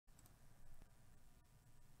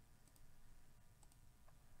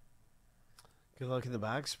Good luck in the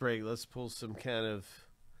box break. Let's pull some kind of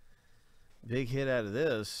big hit out of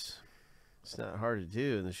this. It's not hard to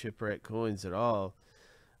do in the Shipwreck coins at all.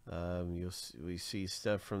 We see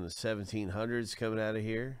stuff from the 1700s coming out of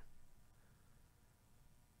here.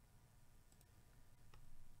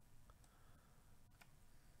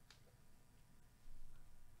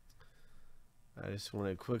 I just want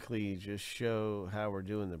to quickly just show how we're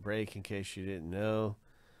doing the break in case you didn't know.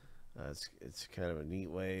 It's kind of a neat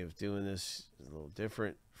way of doing this. It's a little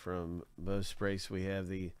different from most breaks. We have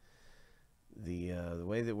the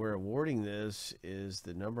way that we're awarding this is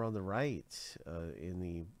the number on the right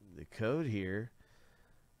in the code here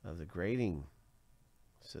of the grading.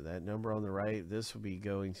 So that number on the right, this will be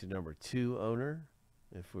going to number 2 owner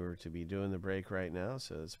if we were to be doing the break right now.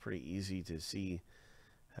 So it's pretty easy to see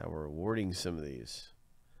how we're awarding some of these.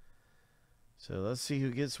 So let's see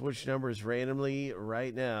who gets which numbers randomly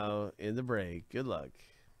right now in the break. Good luck.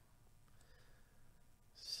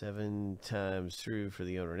 7 times through for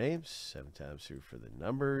the owner names, 7 times through for the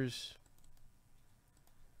numbers.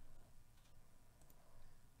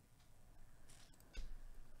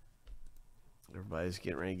 Everybody's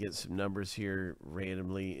getting ready to get some numbers here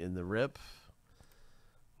randomly in the rip.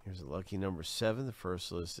 Here's a lucky number 7. The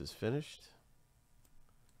first list is finished.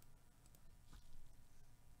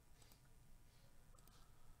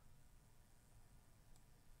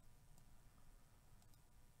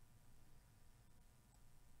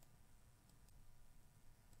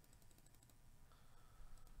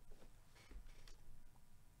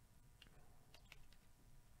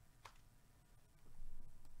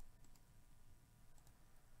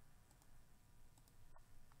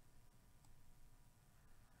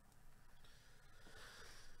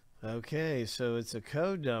 Okay, so it's a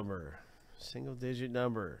code number, single digit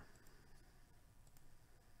number.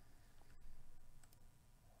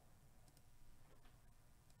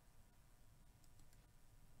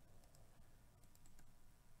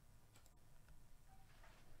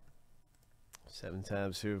 Seven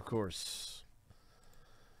times through, of course.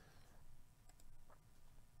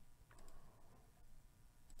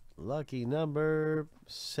 Lucky number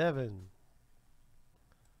 7.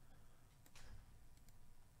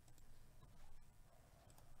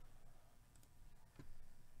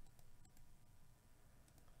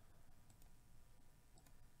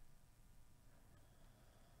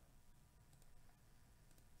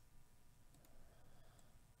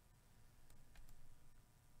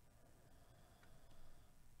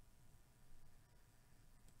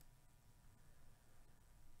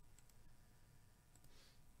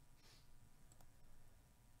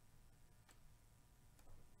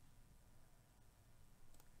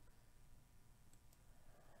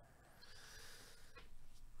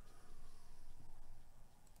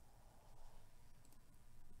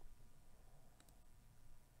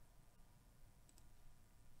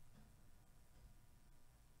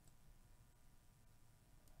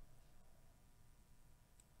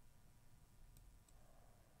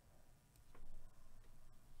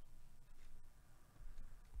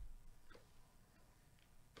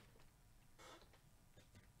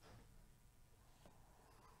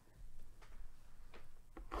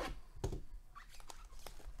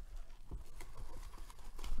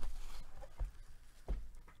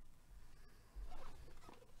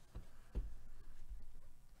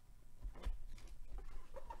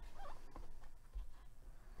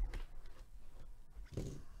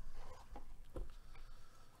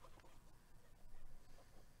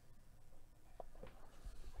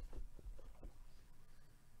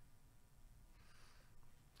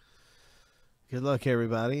 Good luck,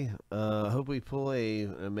 everybody. Hope we pull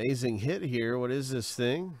an amazing hit here. What is this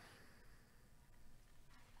thing?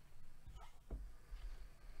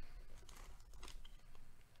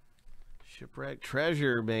 Shipwreck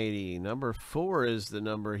treasure, matey. Number 4 is the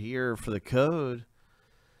number here for the code.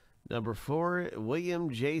 Number 4, William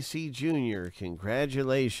J.C. Jr.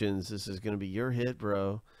 Congratulations. This is going to be your hit,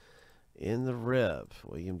 bro. In the rip,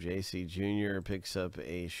 William J.C. Jr. picks up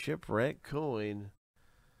a Shipwreck coin.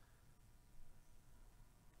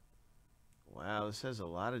 Wow, this has a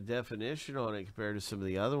lot of definition on it compared to some of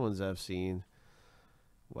the other ones I've seen.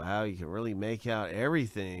 Wow, you can really make out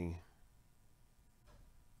everything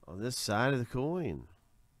on this side of the coin.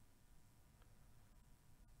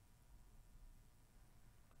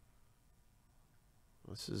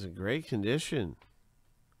 This is in great condition.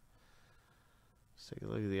 Let's take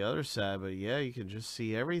a look at the other side, but yeah, you can just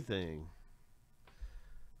see everything.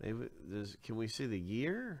 Maybe can we see the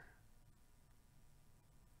year?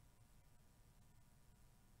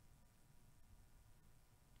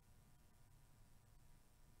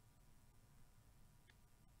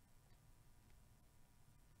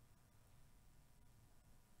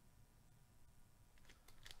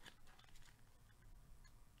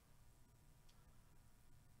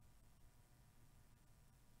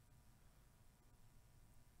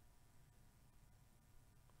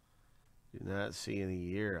 not see any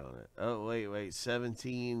year on it. Oh, wait.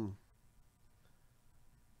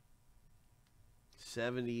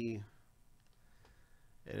 1770.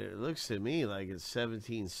 And it looks to me like it's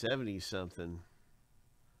 1770 something.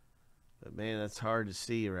 But man, that's hard to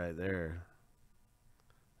see right there.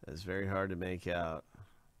 That's very hard to make out.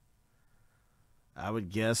 I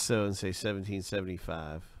would guess so and say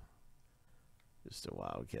 1775. Just a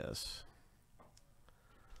wild guess.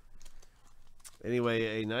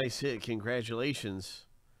 Anyway, a nice hit. Congratulations.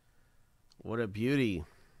 What a beauty.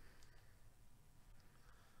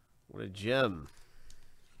 What a gem.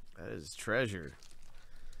 That is treasure.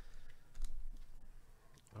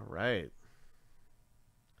 All right.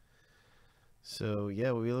 So,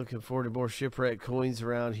 yeah, we'll be looking forward to more Shipwreck coins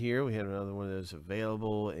around here. We have another one of those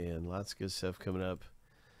available and lots of good stuff coming up.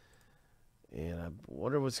 And I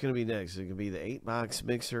wonder what's going to be next. Is it going to be the 8-box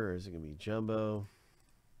mixer or is it going to be jumbo?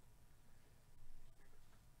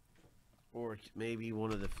 Or maybe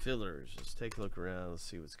one of the fillers. Let's take a look around. Let's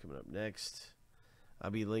see what's coming up next.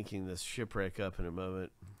 I'll be linking this Shipwreck up in a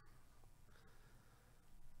moment.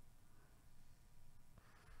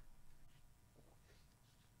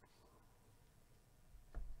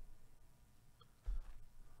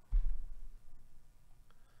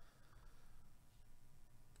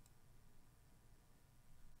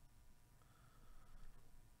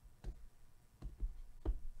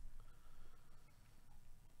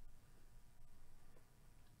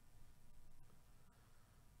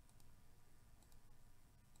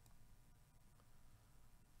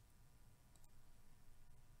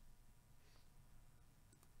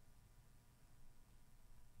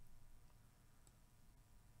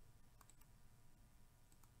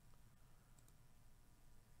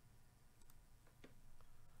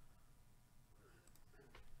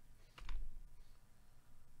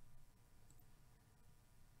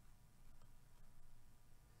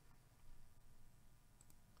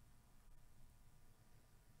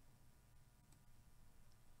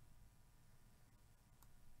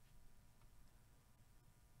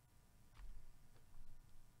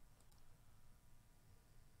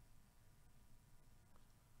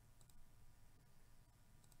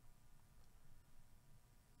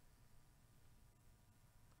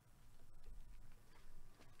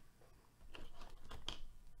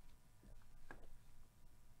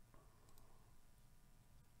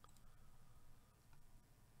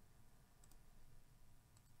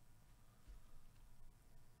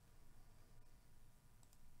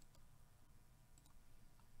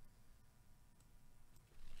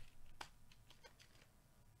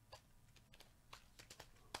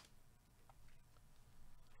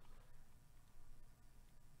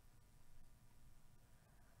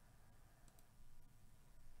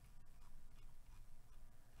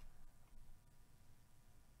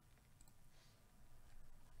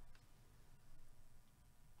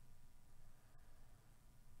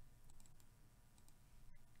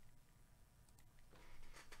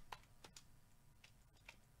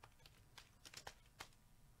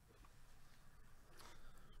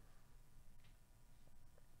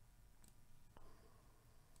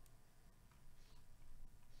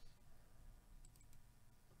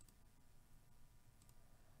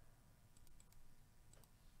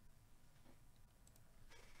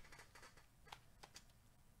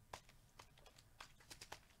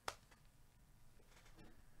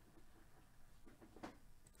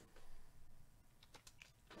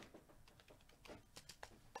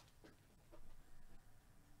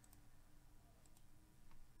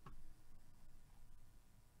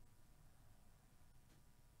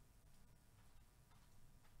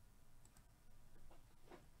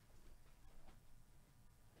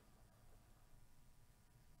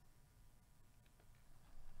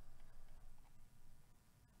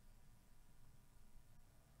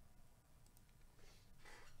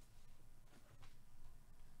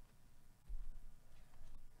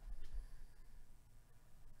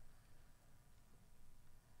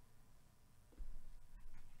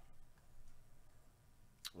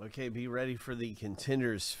 Okay, be ready for the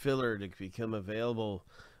Contenders filler to become available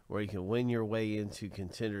where you can win your way into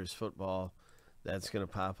Contenders football. That's going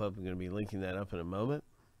to pop up. I'm going to be linking that up in a moment.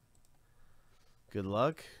 Good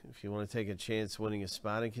luck if you want to take a chance winning a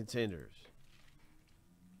spot in Contenders.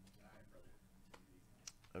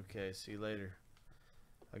 Okay, see you later.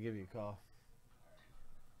 I'll give you a call.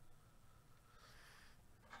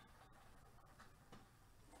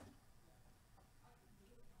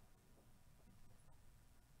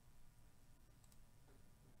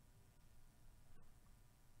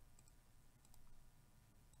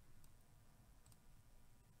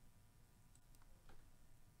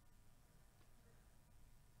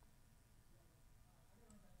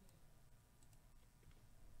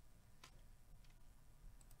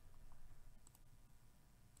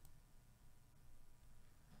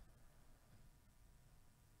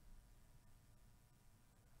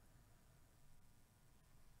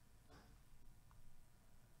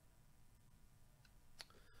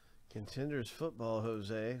 Contenders football,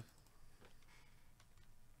 Jose.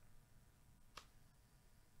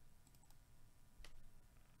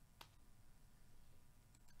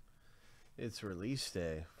 It's release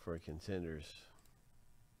day for Contenders.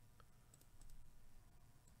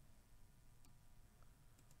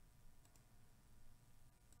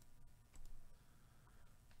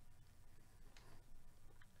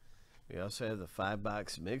 We also have the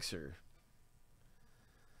 5-box mixer.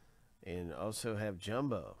 And also have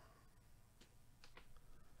Jumbo.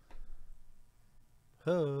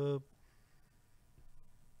 Hub.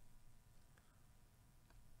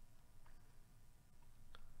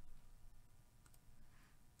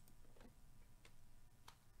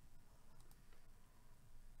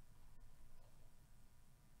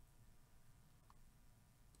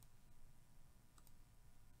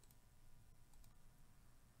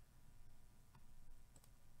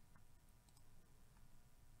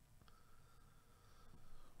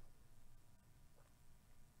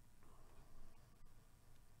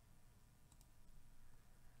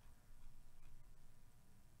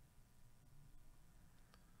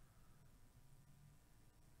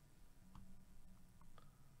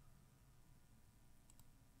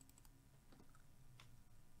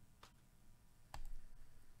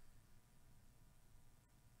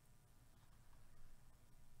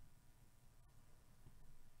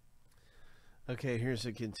 Okay, here's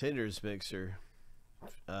a Contenders mixer.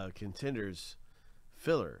 Contenders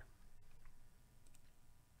filler.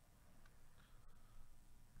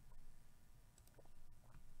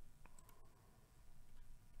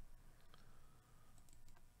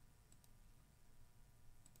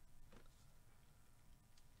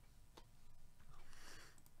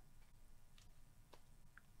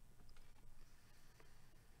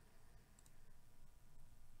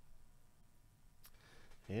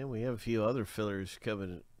 And we have a few other fillers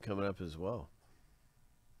coming up as well.